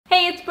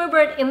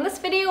Brewbird. In this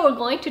video, we're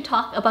going to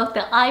talk about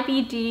the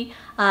IBD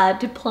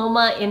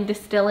Diploma in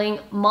Distilling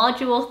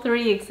Module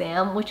 3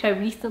 exam, which I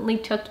recently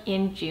took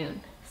in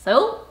June.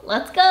 So,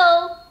 let's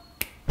go!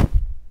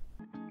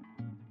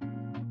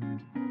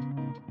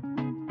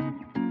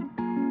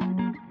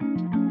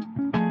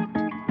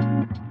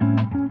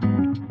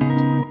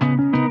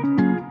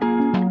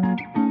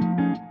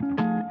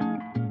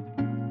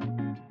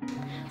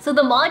 So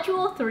the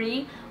Module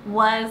 3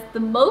 was the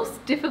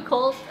most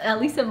difficult, at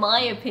least in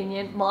my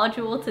opinion,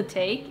 module to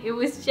take. It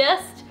was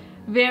just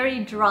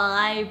very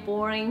dry,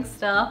 boring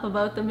stuff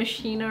about the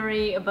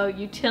machinery, about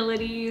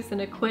utilities and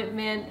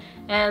equipment,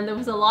 and there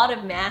was a lot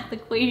of math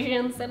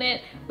equations in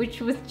it, which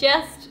was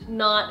just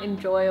not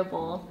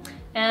enjoyable.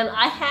 And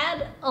I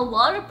had a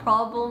lot of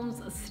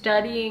problems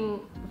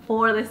studying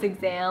for this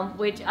exam,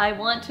 which I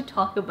want to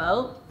talk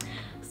about.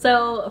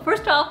 So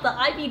first off, the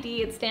IBD,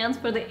 it stands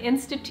for the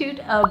Institute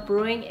of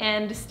Brewing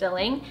and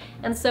Distilling.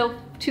 And so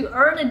to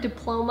earn a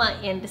diploma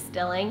in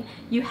distilling,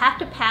 you have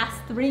to pass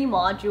 3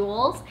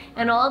 modules,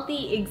 and all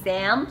the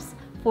exams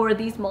for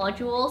these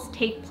modules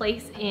take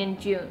place in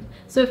June.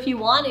 So if you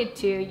wanted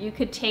to, you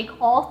could take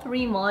all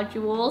 3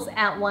 modules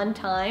at one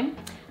time.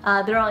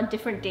 They're on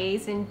different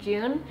days in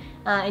June,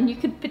 and you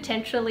could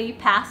potentially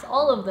pass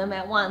all of them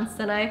at once,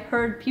 and I've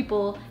heard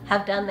people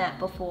have done that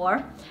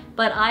before,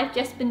 but I've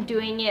just been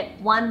doing it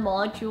one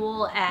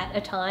module at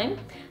a time.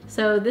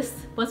 So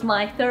this was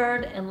my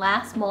 3rd and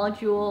last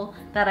module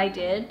that I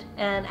did,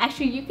 and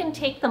actually you can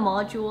take the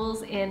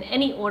modules in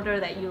any order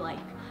that you like,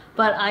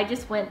 but I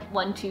just went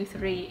 1, 2,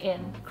 3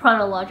 in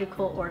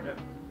chronological order.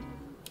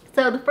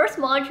 So the first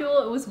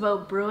module, it was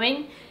about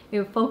brewing.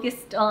 It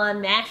focused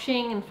on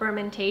mashing and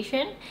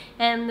fermentation.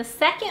 And the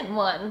second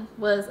one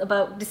was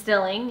about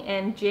distilling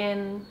and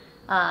gin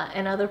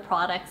and other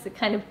products it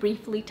kind of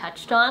briefly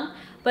touched on.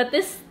 But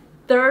this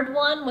 3rd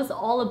one was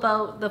all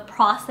about the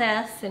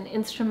process and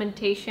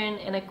instrumentation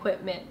and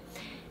equipment.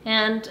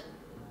 And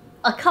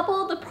a couple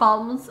of the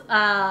problems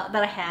that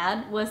I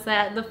had was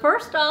that the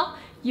first off,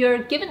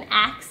 you're given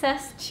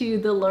access to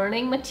the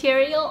learning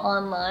material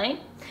online,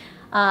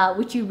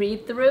 which you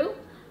read through.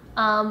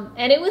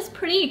 And it was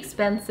pretty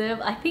expensive.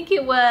 I think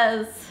it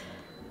was,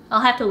 I'll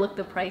have to look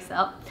the price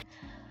up.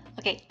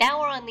 Okay, now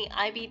we're on the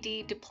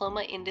IBD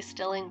Diploma in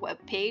Distilling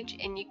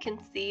webpage, and you can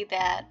see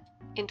that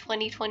in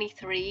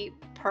 2023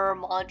 per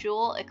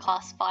module it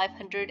costs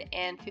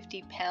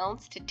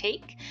 £550 to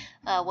take.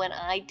 When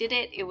I did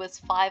it, it was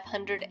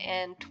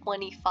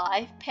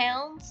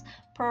 £525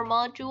 per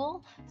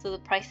module, so the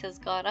price has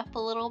gone up a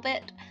little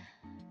bit.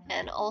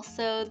 And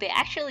also, they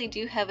actually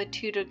do have a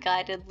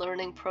tutor-guided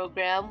learning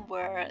program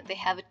where they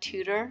have a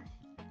tutor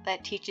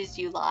that teaches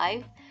you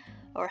live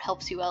or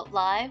helps you out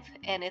live,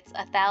 and it's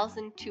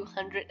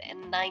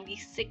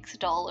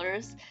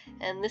 $1,296,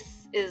 and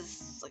this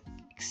is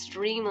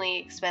extremely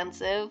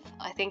expensive.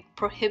 I think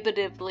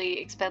prohibitively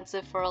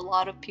expensive for a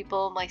lot of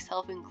people,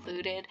 myself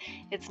included.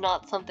 It's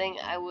not something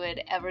I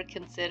would ever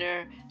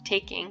consider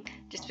taking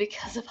just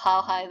because of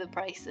how high the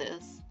price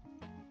is.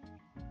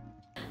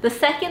 The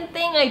second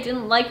thing I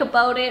didn't like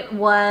about it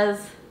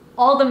was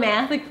all the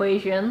math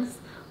equations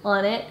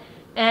on it,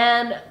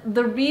 and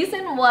the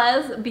reason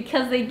was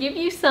because they give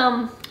you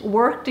some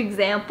worked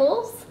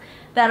examples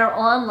that are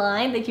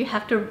online that you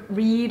have to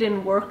read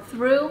and work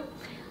through,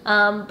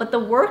 but the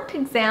worked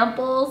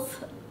examples,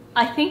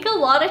 I think a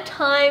lot of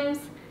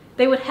times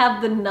they would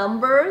have the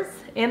numbers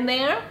in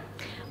there,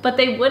 but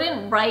they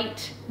wouldn't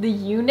write the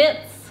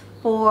units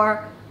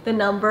for the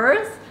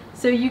numbers.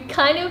 So you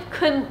kind of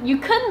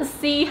couldn't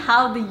see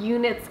how the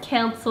units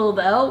canceled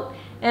out,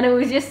 and it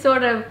was just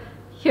sort of,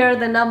 here are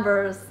the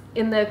numbers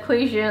in the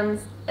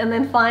equations, and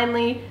then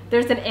finally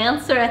there's an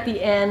answer at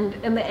the end,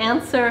 and the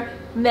answer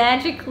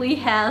magically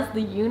has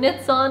the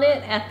units on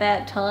it at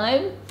that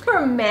time.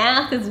 For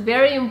math, it's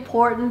very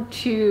important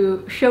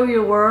to show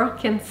your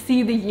work and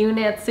see the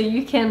units so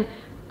you can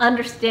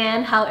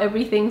understand how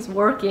everything's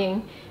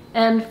working.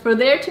 And for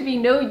there to be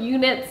no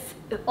units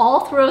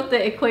all throughout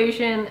the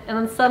equation and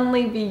then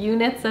suddenly be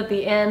units at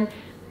the end,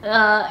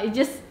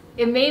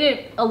 it made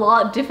it a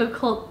lot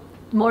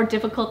more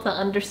difficult to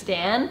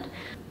understand.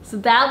 So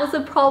that was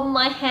a problem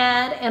I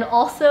had. And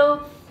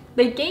also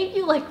they gave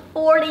you like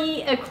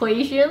 40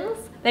 equations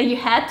that you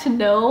had to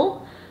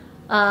know.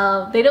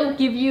 They don't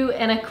give you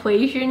an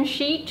equation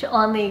sheet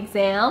on the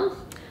exam,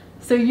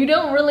 so you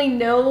don't really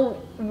know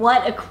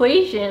what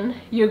equation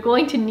you're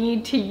going to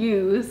need to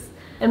use.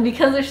 And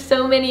because there's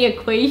so many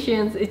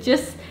equations, it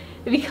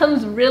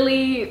becomes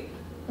really,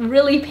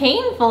 really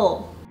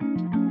painful.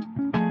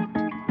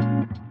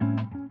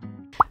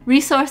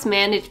 Resource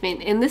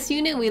management. In this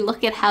unit, we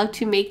look at how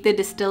to make the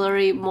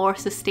distillery more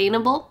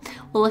sustainable.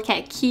 We'll look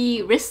at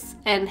key risks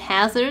and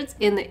hazards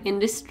in the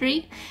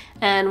industry,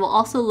 and we'll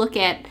also look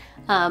at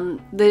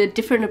the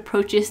different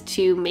approaches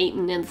to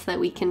maintenance that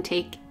we can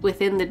take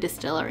within the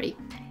distillery.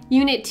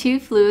 Unit 2,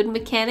 Fluid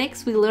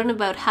Mechanics, we learn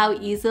about how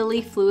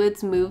easily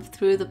fluids move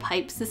through the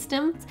pipe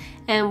systems,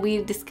 and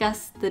we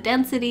discuss the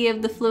density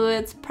of the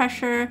fluids,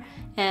 pressure,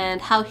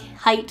 and how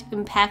height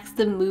impacts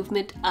the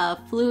movement of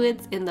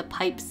fluids in the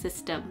pipe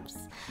systems.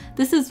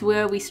 This is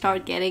where we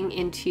start getting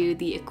into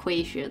the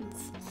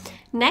equations.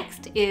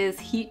 Next is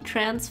heat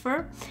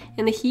transfer.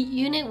 In the heat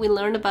unit, we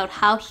learn about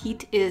how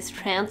heat is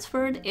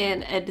transferred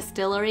in a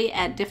distillery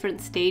at different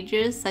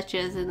stages, such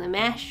as in the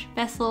mash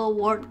vessel,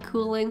 wort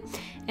cooling,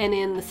 and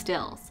in the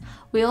stills.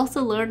 We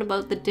also learn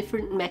about the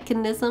different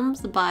mechanisms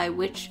by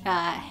which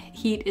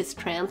heat is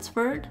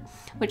transferred,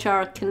 which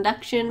are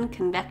conduction,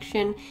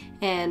 convection,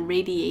 and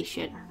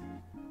radiation.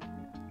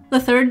 The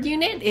third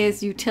unit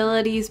is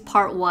Utilities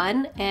Part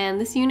 1, and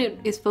this unit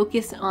is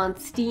focused on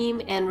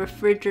steam and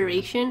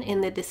refrigeration in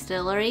the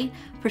distillery.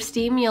 For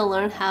steam, you'll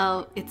learn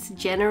how it's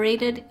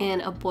generated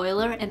in a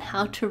boiler and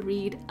how to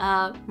read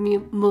a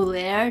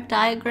Muller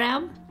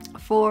diagram.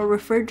 For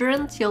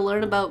refrigerants, you'll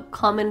learn about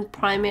common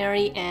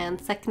primary and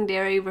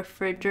secondary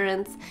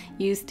refrigerants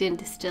used in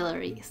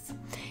distilleries.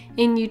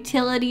 In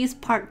Utilities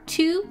Part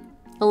 2,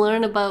 you'll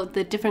learn about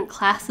the different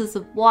classes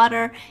of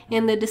water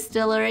in the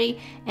distillery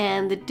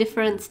and the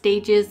different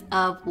stages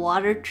of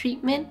water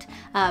treatment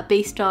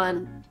based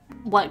on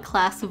what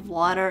class of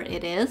water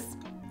it is.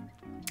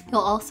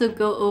 You'll also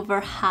go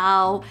over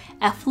how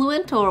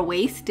effluent or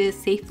waste is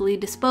safely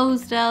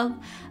disposed of.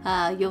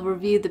 You'll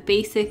review the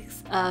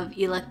basics of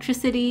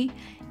electricity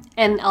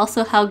and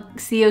also how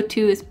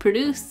CO2 is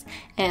produced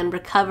and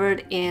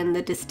recovered in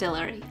the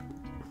distillery.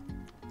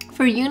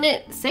 For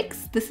Unit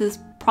 6, this is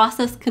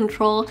Process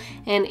Control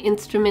and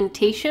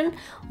Instrumentation.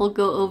 We'll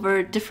go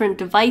over different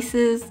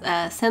devices,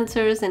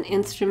 sensors, and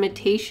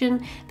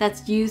instrumentation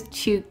that's used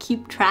to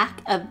keep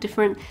track of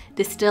different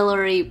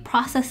distillery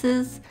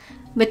processes.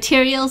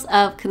 Materials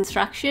of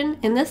construction.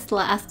 In this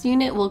last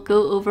unit, we'll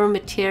go over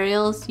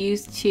materials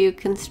used to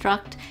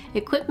construct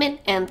equipment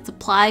and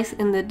supplies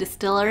in the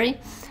distillery.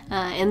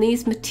 And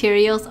these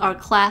materials are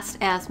classed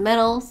as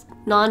metals,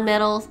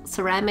 non-metals,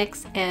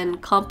 ceramics,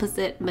 and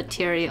composite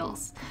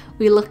materials.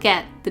 We look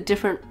at the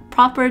different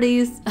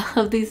properties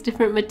of these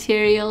different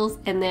materials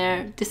and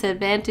their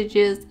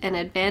disadvantages and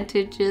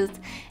advantages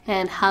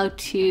and how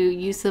to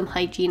use them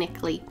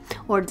hygienically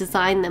or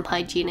design them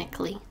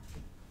hygienically.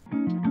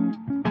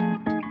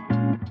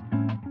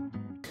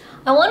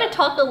 I want to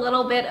talk a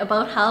little bit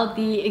about how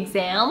the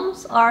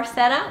exams are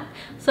set up.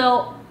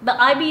 So the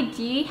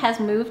IBD has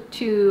moved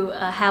to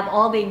have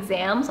all the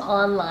exams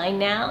online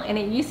now, and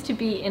it used to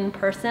be in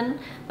person,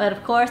 but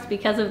of course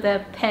because of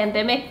the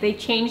pandemic they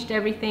changed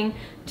everything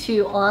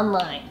to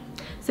online.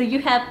 So you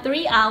have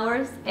 3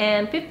 hours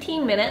and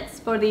 15 minutes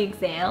for the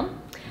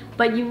exam,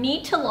 but you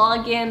need to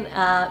log in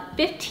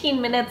 15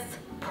 minutes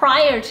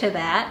prior to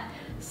that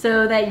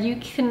so that you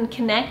can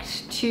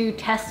connect to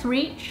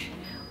TestReach,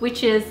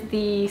 which is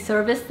the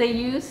service they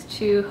use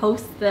to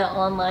host the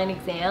online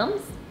exams.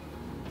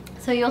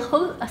 So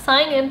you'll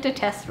sign in to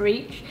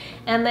TestReach,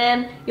 and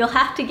then you'll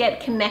have to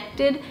get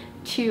connected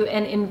to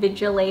an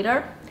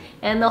invigilator,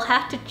 and they'll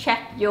have to check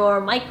your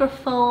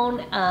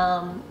microphone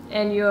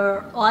and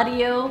your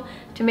audio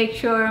to make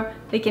sure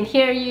they can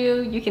hear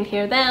you, you can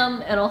hear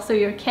them, and also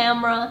your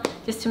camera,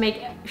 just to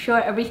make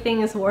sure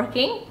everything is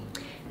working.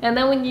 And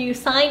then when you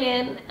sign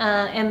in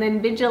and the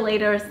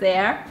invigilator is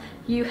there,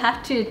 you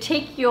have to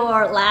take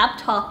your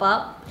laptop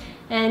up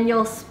and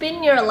you'll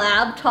spin your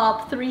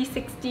laptop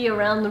 360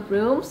 around the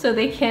room so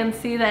they can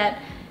see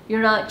that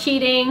you're not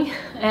cheating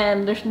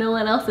and there's no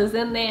one else is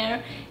in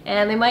there.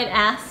 And they might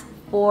ask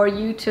for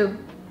you to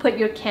put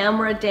your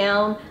camera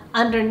down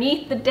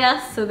underneath the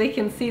desk so they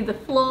can see the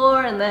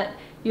floor and that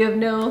you have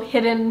no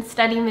hidden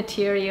study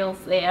materials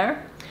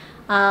there.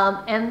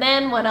 And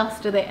then what else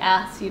do they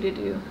ask you to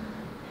do?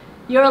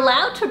 You're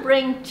allowed to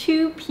bring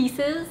 2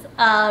 pieces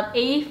of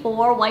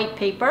A4 white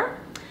paper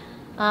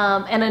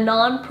and a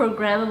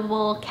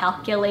non-programmable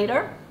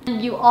calculator.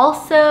 And you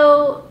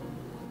also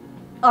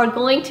are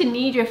going to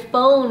need your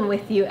phone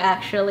with you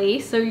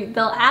actually. So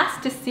they'll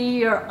ask to see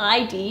your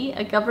ID,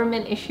 a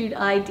government issued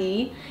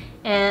ID,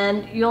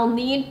 and you'll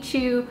need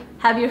to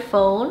have your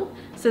phone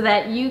so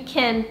that you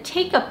can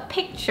take a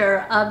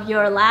picture of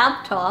your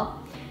laptop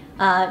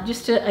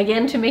just to,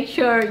 again, to make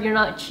sure you're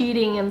not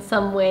cheating in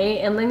some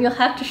way, and then you'll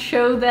have to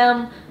show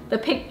them the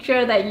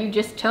picture that you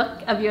just took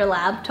of your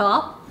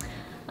laptop.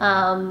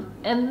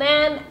 And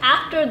then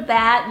after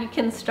that, you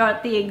can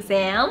start the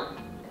exam.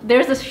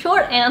 There's a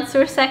short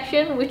answer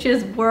section which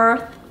is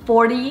worth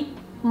 40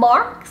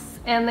 marks,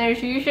 and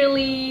there's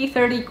usually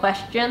 30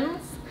 questions,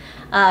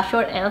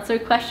 short answer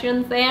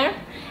questions there.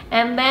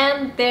 And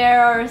then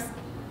there's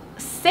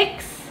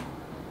 6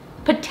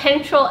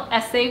 potential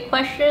essay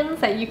questions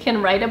that you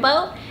can write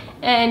about,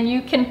 and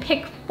you can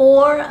pick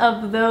 4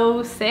 of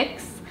those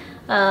 6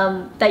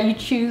 that you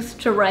choose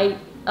to write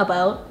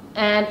about,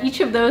 and each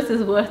of those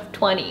is worth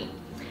 20.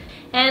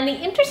 And the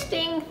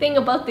interesting thing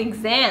about the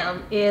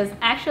exam is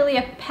actually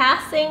a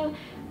passing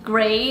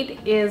grade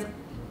is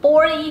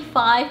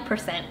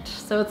 45%,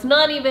 so it's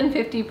not even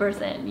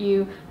 50%.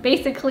 You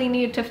basically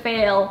need to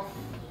fail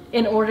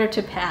in order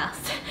to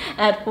pass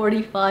at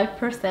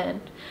 45%.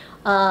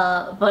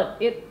 But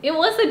it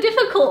was a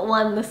difficult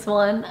one, this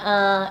one.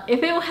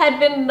 If it had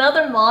been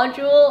another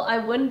module, I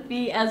wouldn't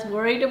be as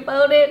worried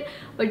about it,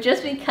 but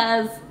just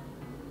because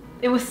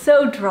it was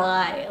so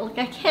dry, like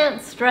I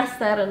can't stress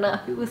that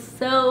enough. It was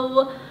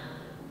so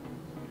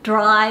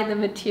dry, the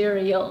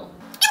material.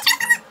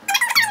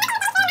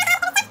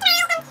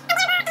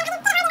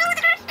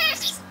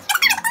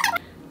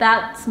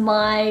 That's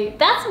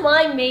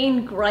my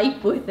main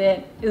gripe with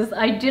it, is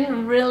I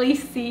didn't really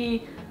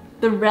see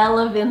the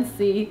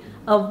relevancy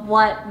of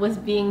what was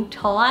being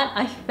taught.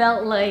 I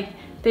felt like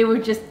they were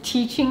just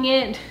teaching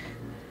it,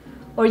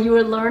 or you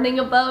were learning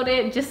about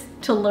it just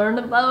to learn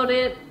about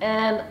it,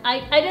 and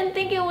I didn't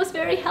think it was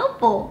very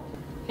helpful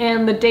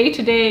in the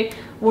day-to-day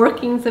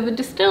workings of a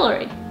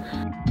distillery.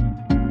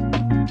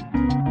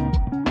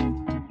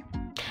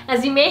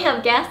 As you may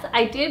have guessed,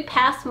 I did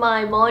pass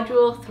my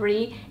Module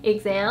 3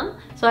 exam,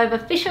 so I've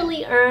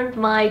officially earned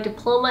my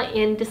Diploma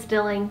in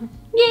Distilling.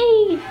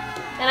 Yay!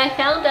 And I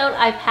found out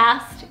I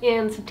passed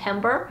in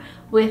September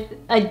with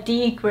a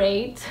D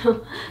grade,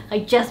 so I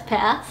just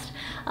passed.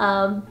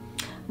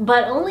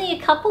 But only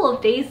a couple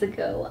of days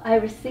ago, I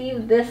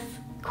received this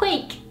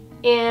quake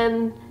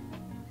in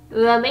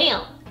the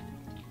mail.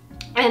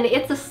 And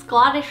it's a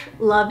Scottish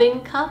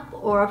loving cup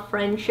or a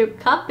friendship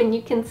cup, and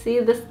you can see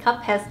this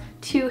cup has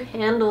 2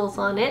 handles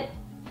on it.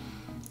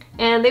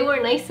 And they were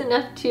nice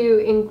enough to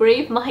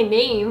engrave my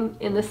name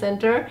in the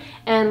center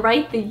and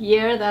write the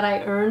year that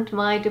I earned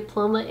my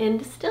Diploma in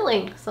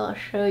Distilling. So I'll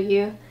show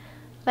you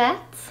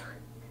that.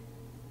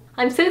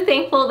 I'm so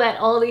thankful that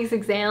all these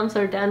exams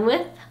are done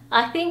with.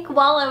 I think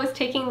while I was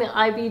taking the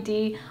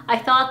IBD, I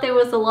thought there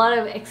was a lot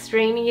of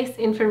extraneous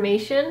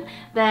information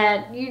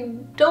that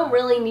you don't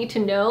really need to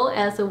know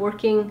as a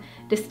working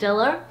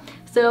distiller.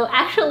 So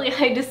actually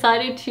I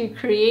decided to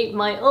create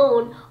my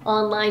own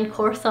online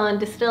course on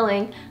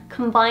distilling,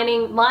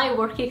 combining my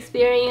work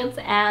experience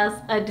as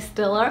a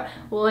distiller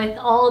with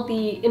all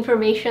the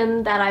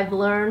information that I've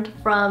learned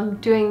from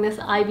doing this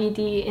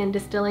IBD in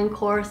distilling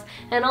course,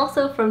 and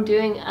also from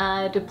doing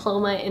a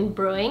diploma in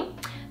brewing.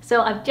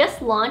 So I've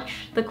just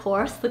launched the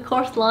course. The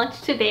course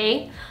launched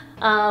today,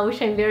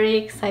 which I'm very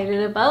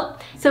excited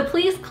about. So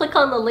please click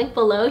on the link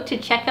below to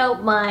check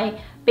out my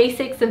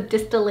Basics of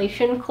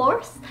Distillation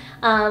course.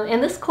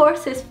 And this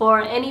course is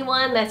for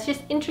anyone that's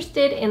just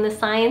interested in the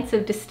science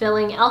of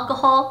distilling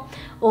alcohol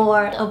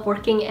or of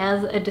working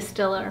as a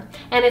distiller.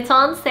 And it's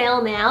on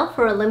sale now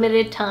for a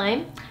limited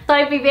time. So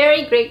I'd be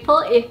very grateful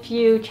if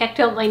you checked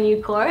out my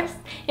new course.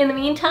 In the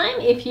meantime,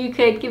 if you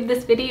could give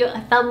this video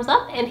a thumbs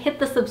up and hit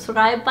the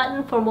subscribe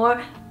button for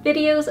more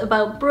videos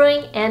about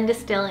brewing and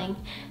distilling.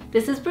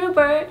 This is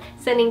Brewbird,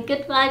 sending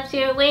good vibes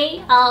your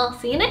way. I'll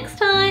see you next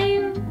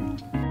time!